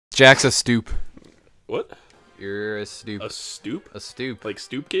Jack's a stoop. What? You're a stoop. A stoop? A stoop. Like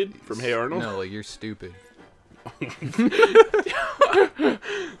Stoop Kid from Hey Arnold? No, like you're stupid.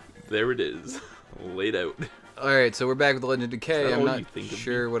 There it is. Laid out. Alright, so we're back with the Legend of Is Decay. that I'm all not you think of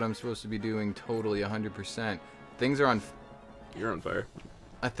sure what I'm supposed to be doing totally 100%. Things are on... You're on fire.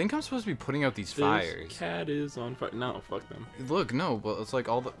 I think I'm supposed to be putting out these This fires. cat is on fire. No, fuck them. Look, no, but it's like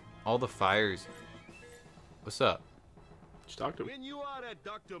all the fires. What's up? Just talk to him. When you are at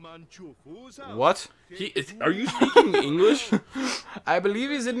Dr. Manchufu's house, What? Are you speaking English? I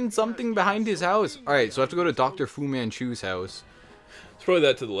believe he's in something behind his house. Alright, so I have to go to Dr. Fu Manchu's house. It's probably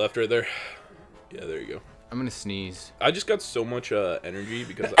that to the left right there. Yeah, there you go. I'm gonna sneeze. I just got so much energy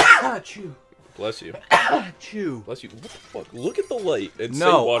because Achoo. Bless you. Achoo. Bless you. What the fuck? Look at the light and say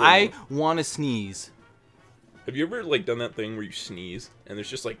No, watermelon. I want to sneeze. Have you ever like done that thing where you sneeze and there's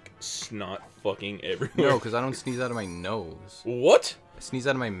just like snot fucking everywhere? No, because I don't sneeze out of my nose. What? I sneeze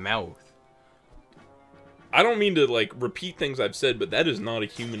out of my mouth. I don't mean to like repeat things I've said, but that is not a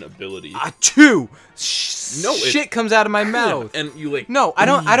human ability. Achoo! No, Shit comes out of my mouth. And you like No, I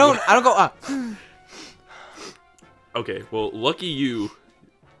don't go. Okay, well, lucky you.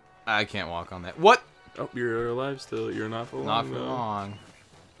 I can't walk on that. What? Oh, you're alive still. You're not for long. Not for though. long.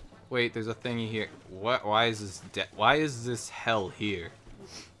 Wait, there's a thingy here. What? Why is this? Why is this hell here?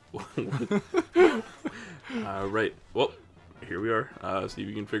 Right. Well, here we are. See if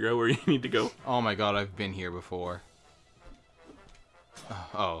you can figure out where you need to go. Oh my god, I've been here before.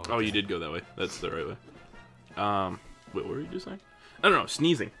 Oh. Oh, you did go that way. That's the right way. Wait, what were you just saying? No,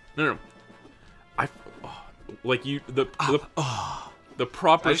 sneezing. No. Like you, the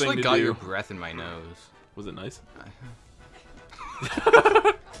proper I just thing like to got do. your breath in my nose. Was it nice?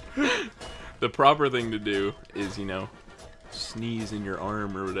 The proper thing to do is, sneeze in your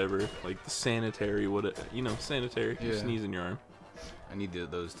arm or whatever, like the sanitary, sanitary. You Yeah. sneeze in your arm, I need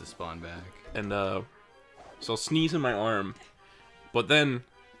those to spawn back. and so I'll sneeze in my arm, but then,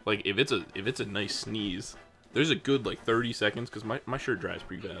 like if it's a nice sneeze, there's a good like 30 seconds because my shirt dries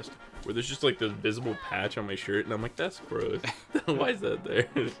pretty fast, where there's just like this visible patch on my shirt, and I'm like, that's gross. Why is that there?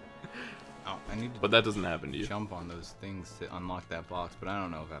 Oh, I need to But that doesn't happen to you. jump on those things to unlock that box, but I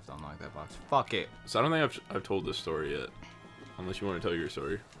don't know if I have to unlock that box. Fuck it. So I don't think I've told this story yet, unless you want to tell your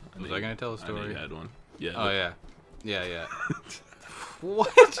story. Was I gonna tell a I know story? you had one. Yeah. Oh yeah. Yeah.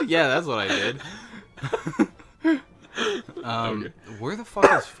 What? Yeah, that's what I did. Okay. Where the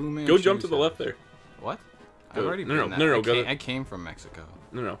fuck is Fu Manchu's Go jump to the house? left there. What? Go- I've already no, been no, that. no, no, I go came, there. I came from Mexico.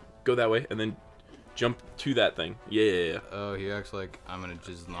 No, go that way, and then jump to that thing. Yeah. Oh, he acts like I'm gonna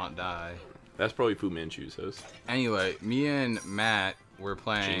just not die. That's probably Fu Manchu's house. Anyway, me and Matt were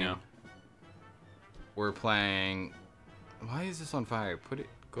playing. Chino. We're playing. Why is this on fire?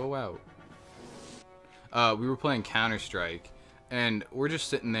 Go out. We were playing Counter-Strike, and we're just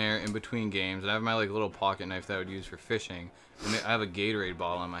sitting there in between games, and I have my like little pocket knife that I would use for fishing, and I have a Gatorade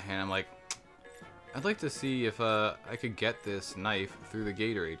bottle in my hand. I'm like, I'd like to see if I could get this knife through the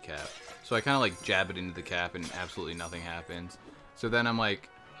Gatorade cap. So I kind of like jab it into the cap, and absolutely nothing happens. So then I'm like,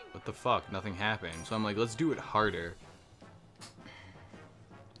 what the fuck? Nothing happened. So I'm like, let's do it harder.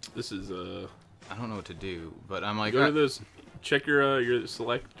 This is I don't know what to do, but I'm like, go to this. Check your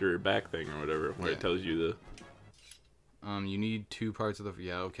selector back thing or whatever, where Yeah. it tells you the you need 2 parts of the.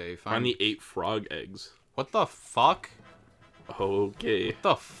 Yeah, okay, fine. find the 8 frog eggs. What the fuck? Okay. What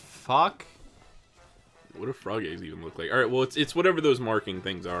the fuck? What do frog eggs even look like? All right, well it's whatever those marking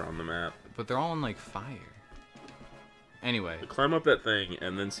things are on the map. But they're all on like fire. Anyway, Climb up that thing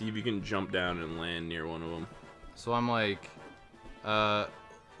and then see if you can jump down and land near one of them. so I'm like,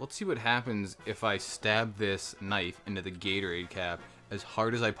 let's see what happens if I stab this knife into the Gatorade cap as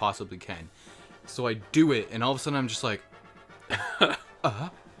hard as I possibly can. So I do it, and all of a sudden I'm just like,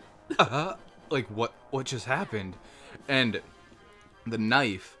 like what just happened? And the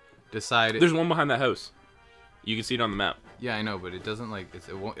knife decided. There's one behind that house. You can see it on the map. Yeah, I know, but it doesn't like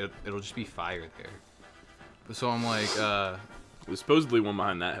it'll just be fire there. So I'm like, There's supposedly one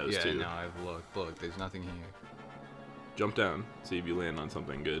behind that house yeah, too. no, I've looked. Look, there's nothing here. Jump down, see if you land on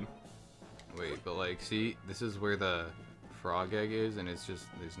something good. Wait, but like, see, this is where the frog egg is, and it's just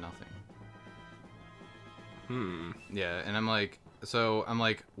there's nothing. Yeah, and I'm like,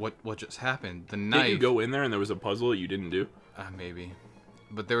 what just happened? The knife. Did you go in there and there was a puzzle you didn't do? Maybe,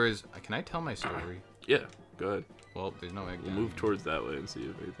 but there was. Can I tell my story? Yeah, go ahead. Well, there's no egg. We'll down move here. towards that way and see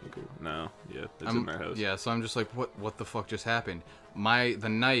if anything cool. No, yeah, it's in that house. Yeah, so I'm just like, what the fuck just happened? The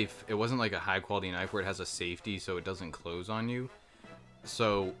knife, it wasn't like a high quality knife where it has a safety so it doesn't close on you.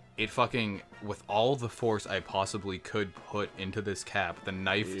 So it fucking, with all the force I possibly could put into this cap, the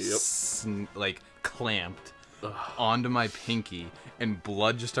knife like clamped. onto my pinky, and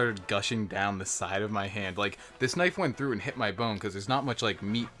blood just started gushing down the side of my hand. Like, this knife went through and hit my bone because there's not much, like,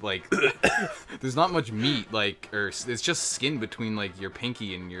 meat, like, there's not much meat, like, or it's just skin between, like, your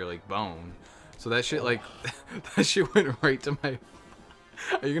pinky and your, like, bone. So that shit, like, that shit went right to my...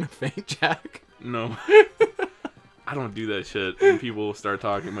 Are you gonna faint, Jack? No. I don't do that shit when people start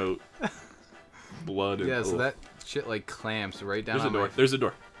talking about blood and... Yeah, so that shit, like, clamps right down There's a on door. my... There's a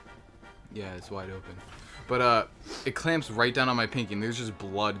door. Yeah, it's wide open. But, it clamps right down on my pinky, and there's just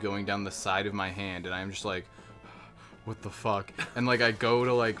blood going down the side of my hand, and I'm just like, what the fuck? And, like, I go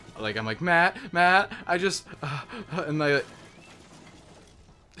to, like, I'm like, Matt, I just, and I,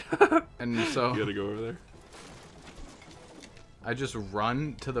 and so... You gotta go over there. I just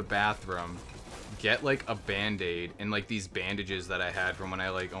run to the bathroom, get, like, a Band-Aid, and, like, these bandages that I had from when I,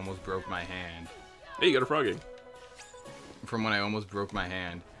 like, almost broke my hand. Hey, you got a frog egg. From when I almost broke my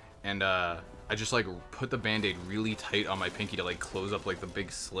hand. And, I just, like, put the Band-Aid really tight on my pinky to, like, close up, like, the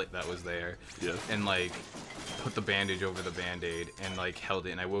big slit that was there. Yeah. And, like, put the bandage over the Band-Aid and, like, held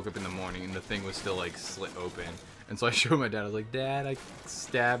it. And I woke up in the morning and the thing was still, like, slit open. And so I showed my dad. I was like, Dad, I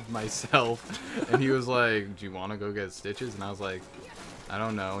stabbed myself. And he was like, do you want to go get stitches? And I was like, I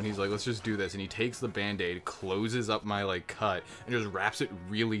don't know. And he's like, let's just do this. And he takes the Band-Aid, closes up my, like, cut, and just wraps it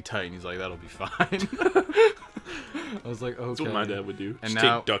really tight. And he's like, that'll be fine. I was like, okay. That's what my dad would do. And Just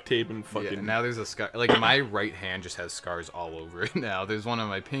now, take duct tape and fucking... yeah, now there's a scar. Like, my right hand just has scars all over it now. There's one on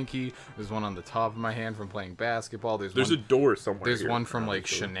my pinky. There's one on the top of my hand from playing basketball. There's a one, door somewhere. There's here. one from, like,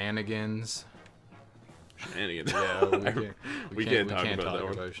 shenanigans. Shenanigans. Yeah, we can't talk about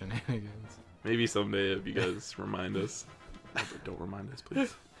that one. shenanigans. Maybe someday if you guys remind us. Don't remind us,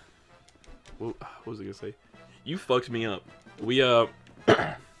 please. What was I gonna say? You fucked me up. We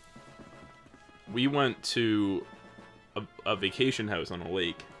we went to a vacation house on a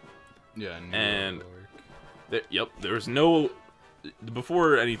lake. Yeah, and there was no,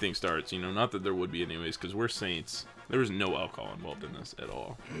 before anything starts, you know, not that there would be anyways, because we're saints. There was no alcohol involved in this at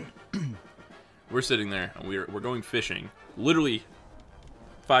all. We're sitting there and we're going fishing, literally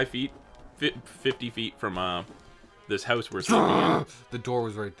 5 feet, 50 feet from this house we're sleeping in. The door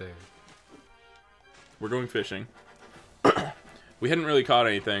was right there. We're going fishing. We hadn't really caught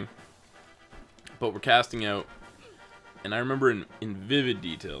anything, but we're casting out. And I remember in vivid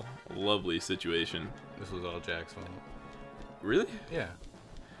detail, a lovely situation. This was all Jack's fault. Really? Yeah.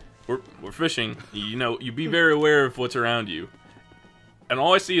 We're fishing. You know, you be very aware of what's around you. And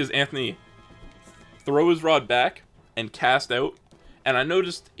all I see is Anthony throw his rod back and cast out. And I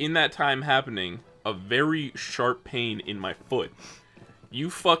noticed in that time happening a very sharp pain in my foot. You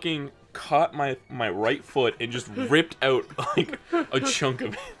fucking caught my right foot and just ripped out like a chunk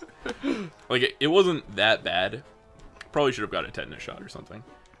of it. Like it wasn't that bad. Probably should have got a tetanus shot or something.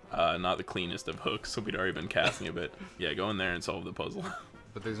 Not the cleanest of hooks, so we'd already been casting a bit. Yeah, go in there and solve the puzzle.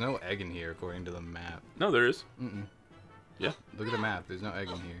 But there's no egg in here according to the map. No, there is. Mm-mm. Yeah. Look at the map. There's no egg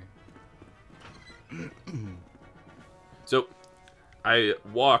in here. So, I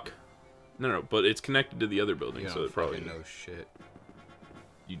walk. No, but it's connected to the other building, You so don't it probably. fucking know shit.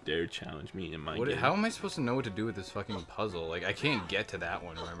 You dare challenge me in my What, game? how am I supposed to know what to do with this fucking puzzle? Like, I can't get to that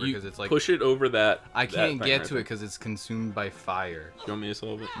one, remember? You Because it's like... push it over that. I that can't thing get right to there. it because it's consumed by fire. You want me to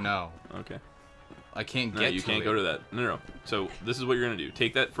solve it? No. Okay. I can't No, get to it. you can't go to that. No. So this is what you're gonna do.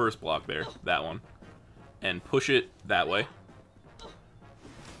 Take that first block there, that one, and push it that way.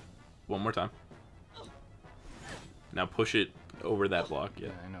 One more time. Now push it over that block. Yeah.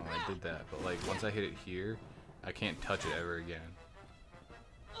 Yeah, I know, I did that. But, like, once I hit it here, I can't touch it ever again.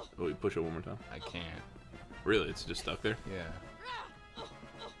 Oh, you push it one more time. I can't. Really? It's just stuck there? Yeah.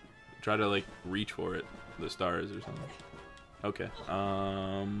 Try to, like, reach for it. The stars or something. Okay.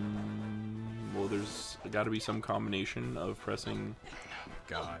 Well, there's got to be some combination of pressing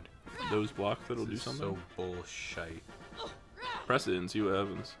God. those blocks that'll do This is something. so bullshit. Press it and see what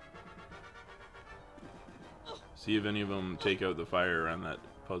happens. See if any of them take out the fire around that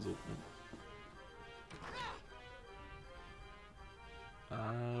puzzle.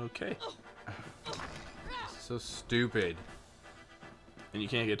 Okay. This is so stupid. And you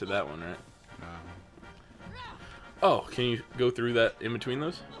can't get to that one, right? No. Oh, can you go through that in between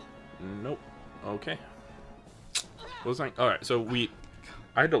those? Nope. Okay. What was I? Alright, so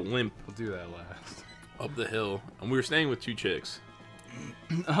I had to limp We'll do that last. up the hill, and we were staying with 2 chicks.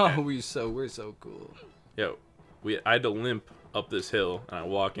 Oh, we're so cool. Yeah, I had to limp up this hill, and I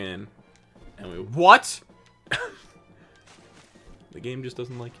walk in, and What? the game just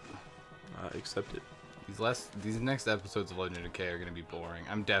doesn't like accept it. These next episodes of Legend of K are gonna be boring.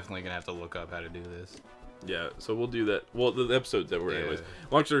 I'm definitely gonna have to look up how to do this. Yeah, so we'll do that. Well, the episodes that were Yeah. anyways.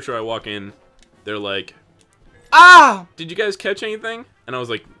 Long story short, I walk in, they're like, Ah! Did you guys catch anything? And I was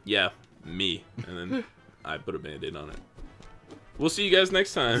like, yeah, me. And then I put a band-aid on it. We'll see you guys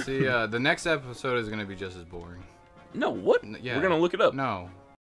next time. See, the next episode is gonna be just as boring. No, what? Yeah. We're gonna look it up. No.